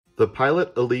The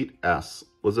Pilot Elite S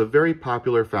was a very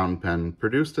popular fountain pen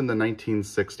produced in the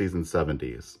 1960s and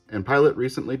 70s, and Pilot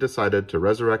recently decided to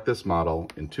resurrect this model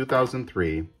in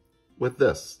 2003 with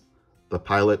this, the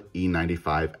Pilot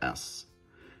E95S.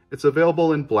 It's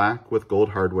available in black with gold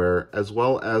hardware, as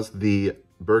well as the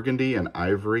burgundy and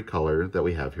ivory color that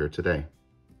we have here today.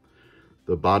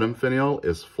 The bottom finial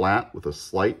is flat with a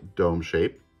slight dome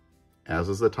shape, as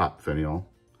is the top finial,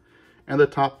 and the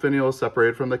top finial is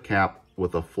separated from the cap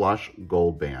with a flush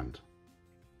gold band.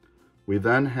 We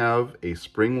then have a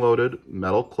spring-loaded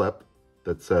metal clip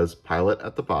that says Pilot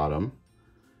at the bottom.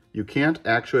 You can't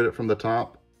actuate it from the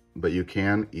top, but you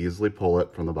can easily pull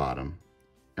it from the bottom,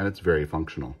 and it's very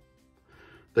functional.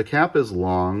 The cap is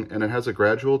long and it has a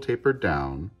gradual taper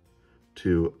down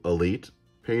to Elite,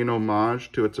 paying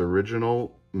homage to its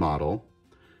original model,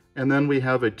 and then we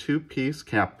have a two-piece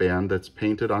cap band that's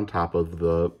painted on top of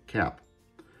the cap.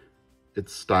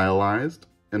 It's stylized,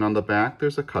 and on the back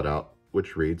there's a cutout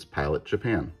which reads Pilot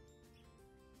Japan.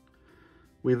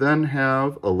 We then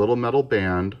have a little metal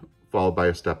band followed by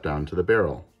a step down to the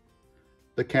barrel.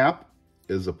 The cap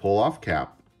is a pull-off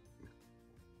cap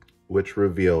which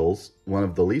reveals one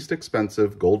of the least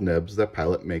expensive gold nibs that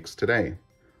Pilot makes today.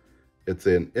 It's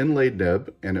an inlaid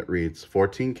nib and it reads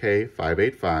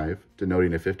 14K585,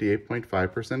 denoting a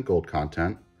 58.5% gold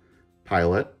content,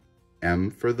 Pilot,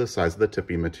 M for the size of the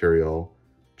tipping material,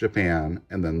 Japan,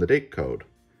 and then the date code.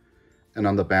 And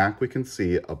on the back we can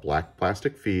see a black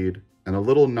plastic feed and a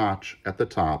little notch at the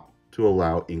top to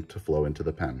allow ink to flow into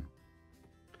the pen.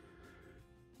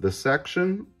 The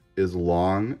section is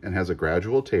long and has a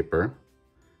gradual taper,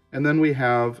 and then we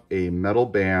have a metal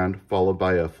band followed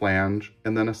by a flange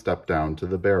and then a step down to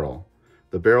the barrel.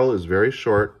 The barrel is very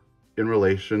short in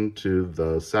relation to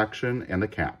the section and the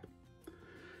cap.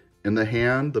 In the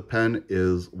hand, the pen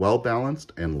is well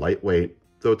balanced and lightweight,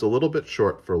 though it's a little bit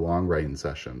short for long writing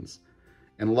sessions.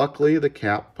 And luckily, the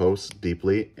cap posts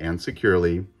deeply and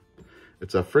securely.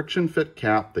 It's a friction fit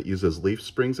cap that uses leaf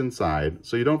springs inside,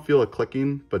 so you don't feel a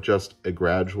clicking, but just a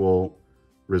gradual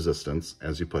resistance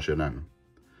as you push it in.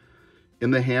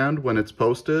 In the hand, when it's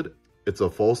posted, it's a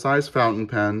full-size fountain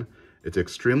pen. It's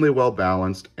extremely well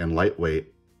balanced and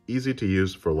lightweight, easy to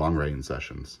use for long writing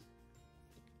sessions.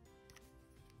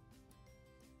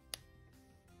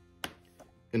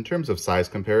 In terms of size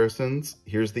comparisons,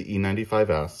 here's the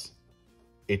E95S,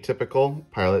 a typical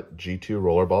Pilot G2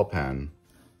 rollerball pen,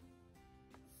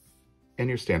 and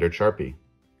your standard Sharpie.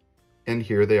 And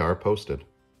here they are posted.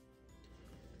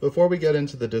 Before we get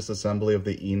into the disassembly of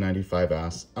the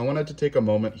E95S, I wanted to take a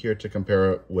moment here to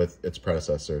compare it with its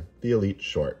predecessor, the Elite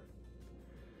Short.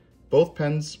 Both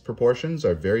pens' proportions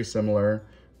are very similar,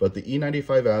 but the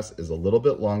E95S is a little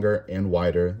bit longer and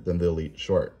wider than the Elite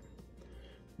Short.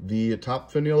 The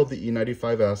top finial of the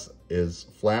E95S is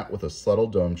flat with a subtle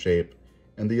dome shape,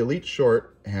 and the Elite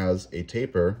Short has a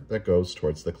taper that goes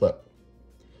towards the clip.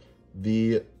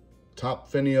 The top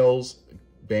finial's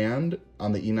band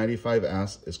on the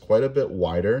E95S is quite a bit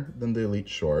wider than the Elite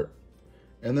Short,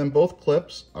 and then both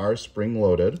clips are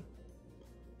spring-loaded,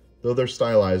 though they're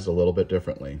stylized a little bit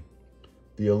differently.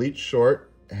 The Elite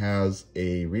Short has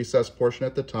a recessed portion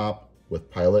at the top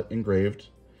with Pilot engraved,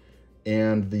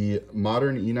 and the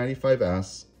modern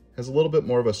E95S has a little bit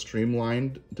more of a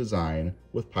streamlined design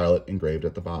with Pilot engraved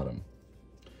at the bottom.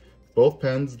 Both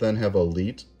pens then have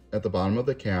Elite at the bottom of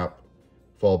the cap,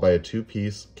 followed by a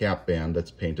two-piece cap band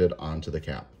that's painted onto the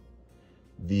cap.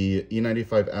 The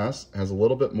E95S has a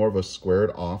little bit more of a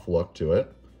squared off look to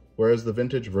it, whereas the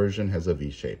vintage version has a V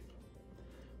shape.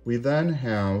 We then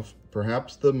have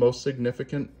perhaps the most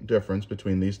significant difference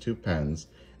between these two pens,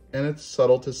 and it's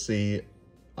subtle to see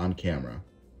on camera.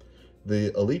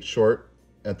 The Elite Short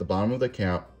at the bottom of the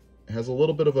cap has a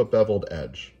little bit of a beveled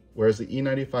edge, whereas the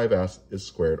E95S is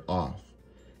squared off.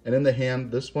 And in the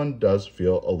hand, this one does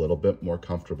feel a little bit more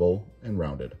comfortable and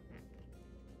rounded.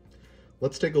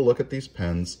 Let's take a look at these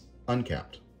pens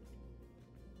uncapped.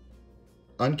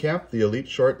 Uncapped, the Elite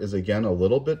Short is again a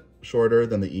little bit shorter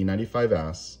than the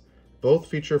E95S. Both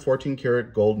feature 14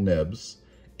 karat gold nibs,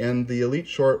 and the Elite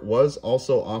Short was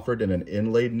also offered in an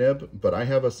inlaid nib, but I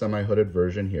have a semi-hooded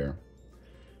version here.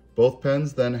 Both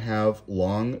pens then have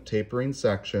long tapering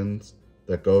sections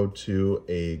that go to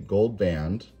a gold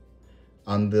band.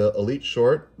 On the Elite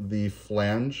Short, the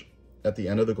flange at the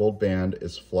end of the gold band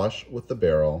is flush with the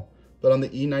barrel, but on the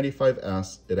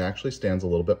E95S, it actually stands a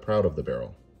little bit proud of the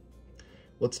barrel.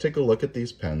 Let's take a look at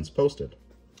these pens posted.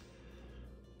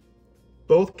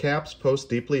 Both caps post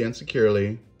deeply and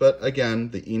securely, but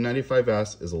again, the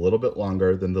E95S is a little bit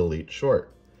longer than the Elite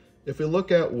Short. If we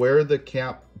look at where the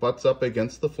cap butts up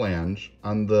against the flange,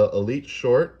 on the Elite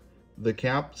Short, the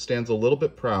cap stands a little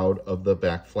bit proud of the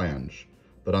back flange,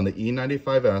 but on the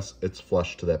E95S, it's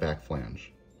flush to that back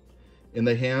flange. In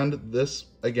the hand, this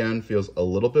again feels a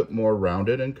little bit more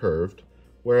rounded and curved,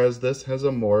 whereas this has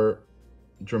a more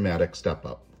dramatic step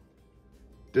up.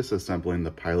 Disassembling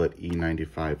the Pilot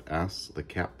E95S, the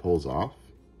cap pulls off.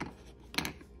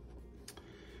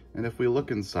 And if we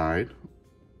look inside,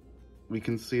 we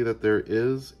can see that there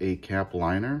is a cap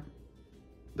liner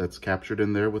that's captured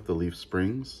in there with the leaf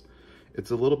springs.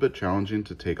 It's a little bit challenging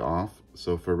to take off,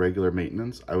 so for regular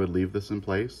maintenance, I would leave this in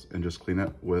place and just clean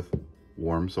it with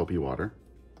warm soapy water.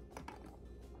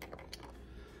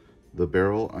 The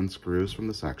barrel unscrews from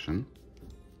the section.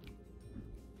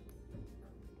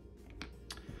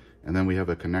 And then we have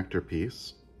a connector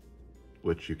piece,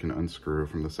 which you can unscrew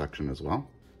from the section as well.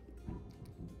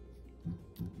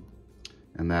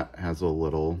 And that has a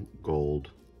little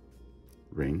gold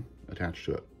ring attached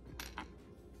to it.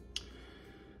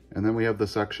 And then we have the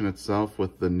section itself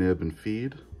with the nib and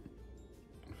feed.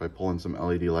 If I pull in some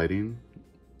LED lighting,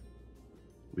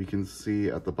 we can see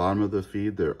at the bottom of the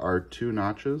feed there are 2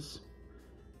 notches.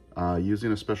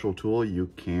 Using a special tool, you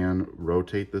can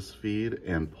rotate this feed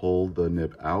and pull the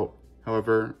nib out.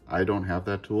 However, I don't have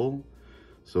that tool,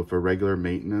 so for regular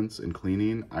maintenance and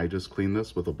cleaning, I just clean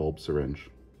this with a bulb syringe.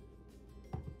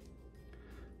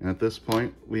 And at this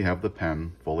point, we have the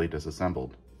pen fully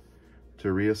disassembled.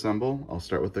 To reassemble, I'll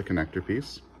start with the connector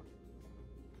piece.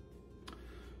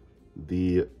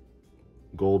 The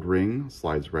gold ring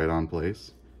slides right on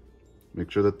place.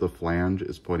 Make sure that the flange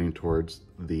is pointing towards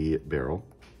the barrel.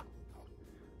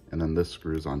 And then this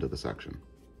screws onto the section.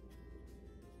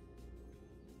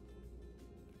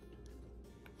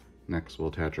 Next, we'll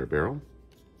attach our barrel.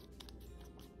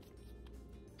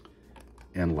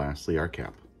 And lastly, our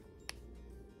cap.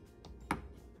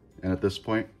 And at this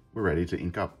point, we're ready to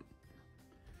ink up.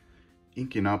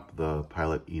 Inking up the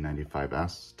Pilot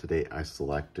E95S, today I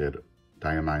selected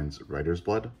Diamine's Writer's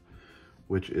Blood,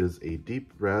 which is a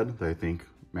deep red that I think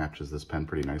matches this pen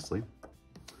pretty nicely.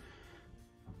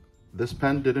 This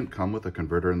pen didn't come with a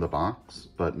converter in the box,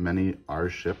 but many are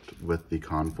shipped with the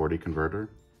Con 40 converter.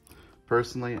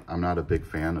 Personally, I'm not a big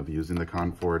fan of using the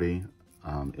Con 40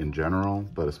 in general,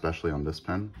 but especially on this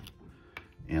pen.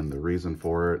 And the reason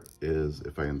for it is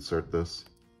if I insert this,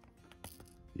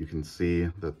 you can see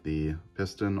that the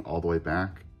piston all the way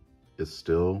back is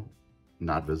still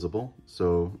not visible,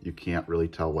 so you can't really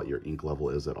tell what your ink level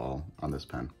is at all on this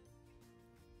pen.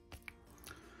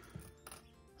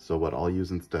 So what I'll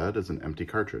use instead is an empty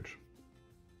cartridge.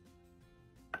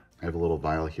 I have a little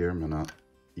vial here I'm gonna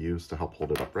use to help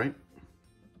hold it upright.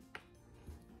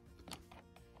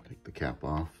 Take the cap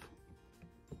off,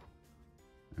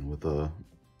 and with a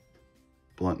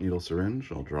blunt needle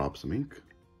syringe, I'll drop some ink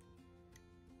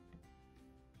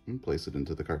and place it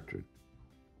into the cartridge.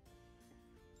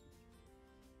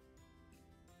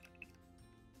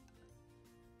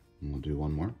 And we'll do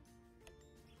one more.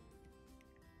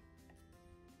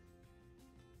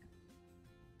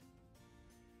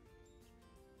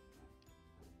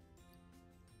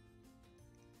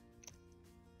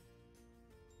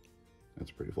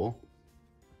 That's pretty full.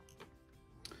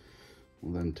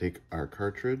 We'll then take our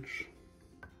cartridge,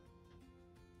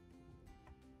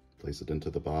 place it into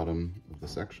the bottom of the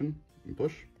section and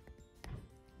push.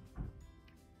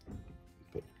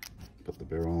 Put the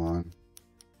barrel on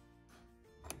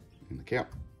and the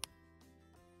cap.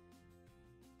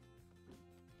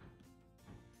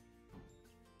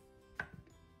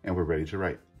 And we're ready to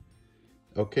write.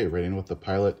 Okay, writing with the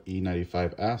Pilot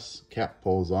E95S, cap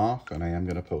pulls off, and I am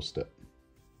going to post it.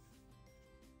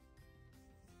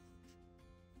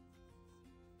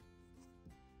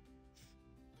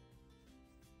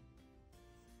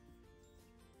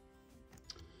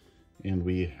 And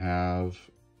we have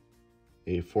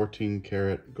a 14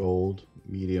 karat gold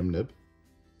medium nib.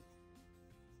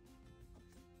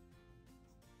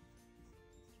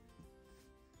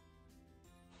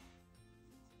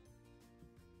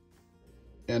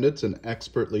 And it's an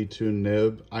expertly tuned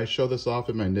nib. I show this off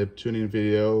in my nib tuning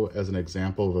video as an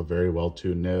example of a very well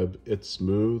tuned nib. It's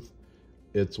smooth,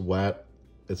 it's wet,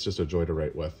 it's just a joy to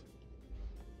write with.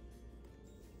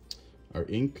 Our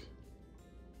ink.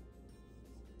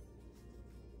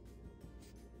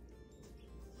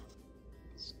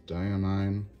 It's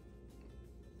Diamine.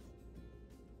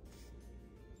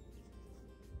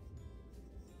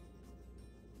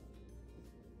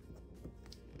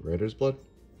 Writer's Blood.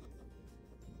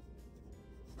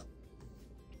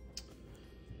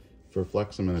 For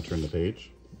flex, I'm going to turn the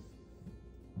page.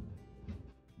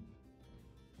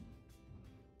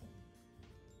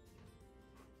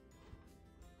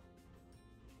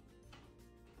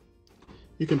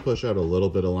 You can push out a little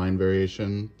bit of line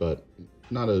variation, but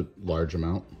not a large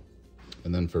amount.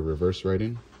 And then for reverse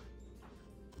writing,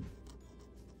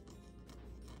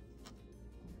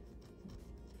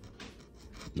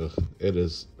 it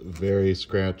is very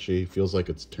scratchy, feels like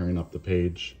it's tearing up the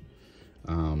page.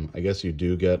 I guess you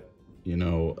do get, you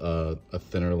know, a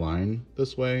thinner line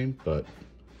this way, but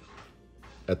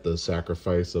at the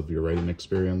sacrifice of your writing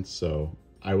experience, so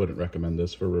I wouldn't recommend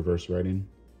this for reverse writing.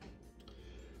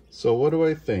 So what do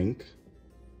I think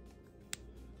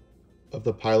of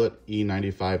the Pilot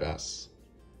E95S?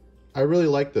 I really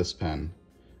like this pen.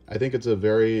 I think it's a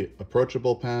very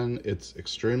approachable pen. It's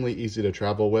extremely easy to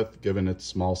travel with given its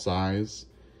small size.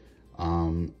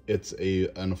 It's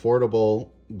an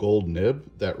affordable gold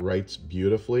nib that writes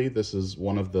beautifully. This is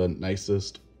one of the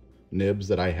nicest nibs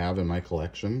that I have in my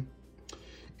collection.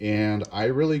 And I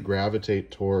really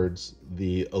gravitate towards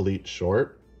the Elite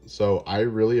Short. So I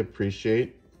really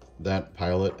appreciate that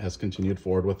Pilot has continued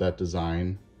forward with that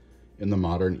design in the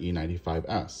modern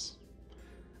E95S.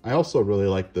 I also really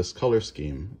like this color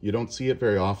scheme. You don't see it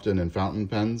very often in fountain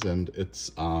pens, and it's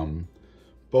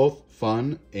both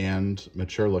fun and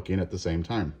mature looking at the same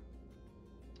time.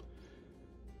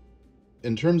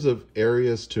 In terms of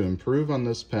areas to improve on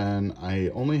this pen, I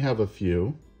only have a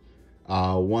few.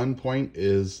 One point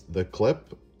is the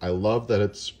clip. I love that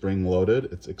it's spring-loaded.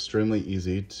 It's extremely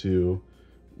easy to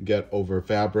get over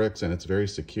fabrics and it's very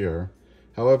secure.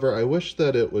 However, I wish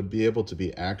that it would be able to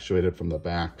be actuated from the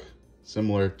back,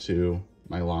 similar to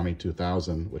my Lamy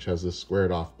 2000, which has this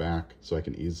squared off back so I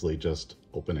can easily just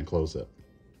open and close it.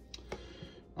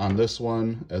 On this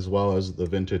one, as well as the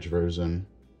vintage version,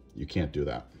 you can't do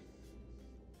that.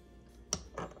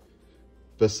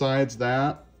 Besides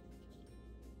that,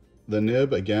 the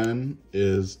nib, again,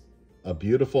 is a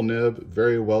beautiful nib,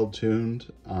 very well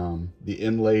tuned. The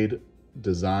inlaid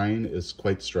design is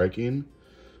quite striking,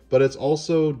 but it's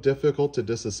also difficult to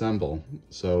disassemble.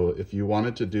 So if you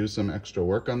wanted to do some extra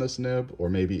work on this nib, or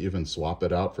maybe even swap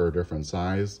it out for a different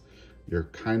size, you're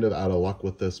kind of out of luck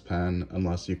with this pen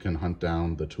unless you can hunt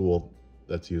down the tool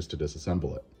that's used to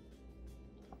disassemble it.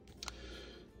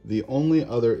 The only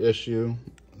other issue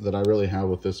that I really have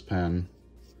with this pen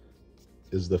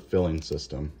is the filling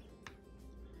system.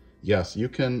 Yes, you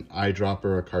can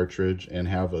eyedropper a cartridge and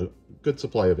have a good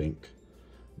supply of ink,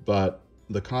 but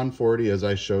the Con 40, as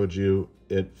I showed you,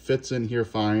 it fits in here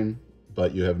fine,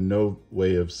 but you have no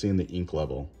way of seeing the ink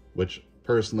level, which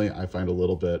personally I find a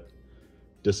little bit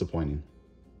disappointing.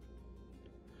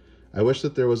 I wish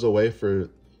that there was a way for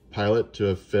Pilot to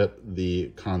have fit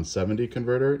the Con 70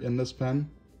 converter in this pen.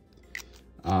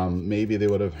 Maybe they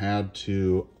would have had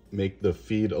to make the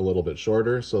feed a little bit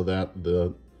shorter so that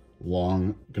the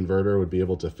long converter would be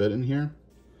able to fit in here.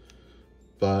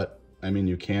 But I mean,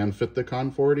 you can fit the Con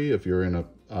 40 if you're in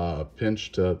a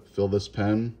pinch to fill this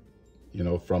pen, you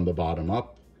know, from the bottom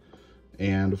up.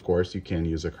 And of course, you can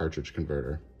use a cartridge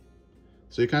converter.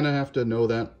 So you kind of have to know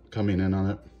that coming in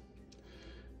on it.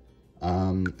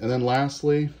 And then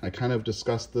lastly, I kind of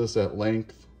discussed this at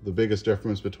length. The biggest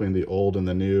difference between the old and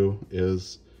the new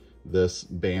is this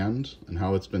band and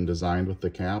how it's been designed with the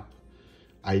cap.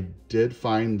 I did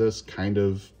find this kind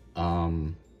of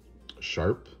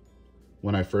sharp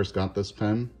when I first got this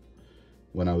pen,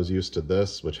 when I was used to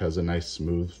this, which has a nice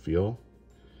smooth feel.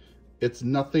 It's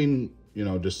nothing, you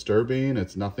know, disturbing.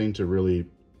 It's nothing to really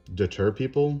deter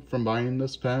people from buying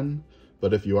this pen,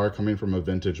 but if you are coming from a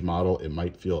vintage model, it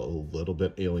might feel a little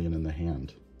bit alien in the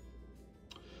hand.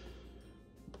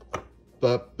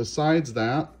 But besides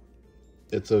that,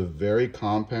 it's a very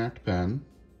compact pen.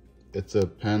 It's a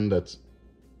pen that's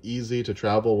easy to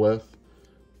travel with,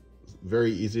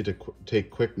 very easy to take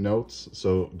quick notes,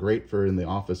 so great for in the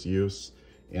office use.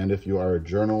 And if you are a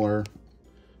journaler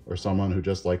or someone who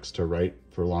just likes to write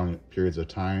for long periods of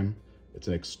time, it's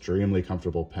an extremely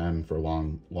comfortable pen for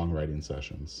long writing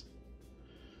sessions.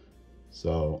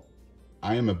 So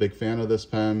I am a big fan of this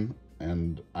pen,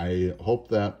 and I hope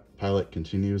that Pilot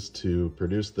continues to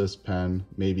produce this pen,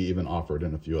 maybe even offer it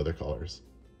in a few other colors.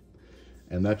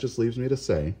 And that just leaves me to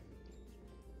say,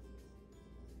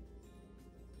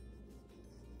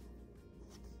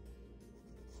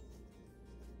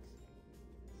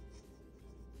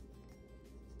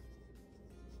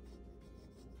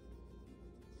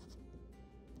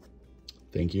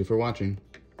 thank you for watching.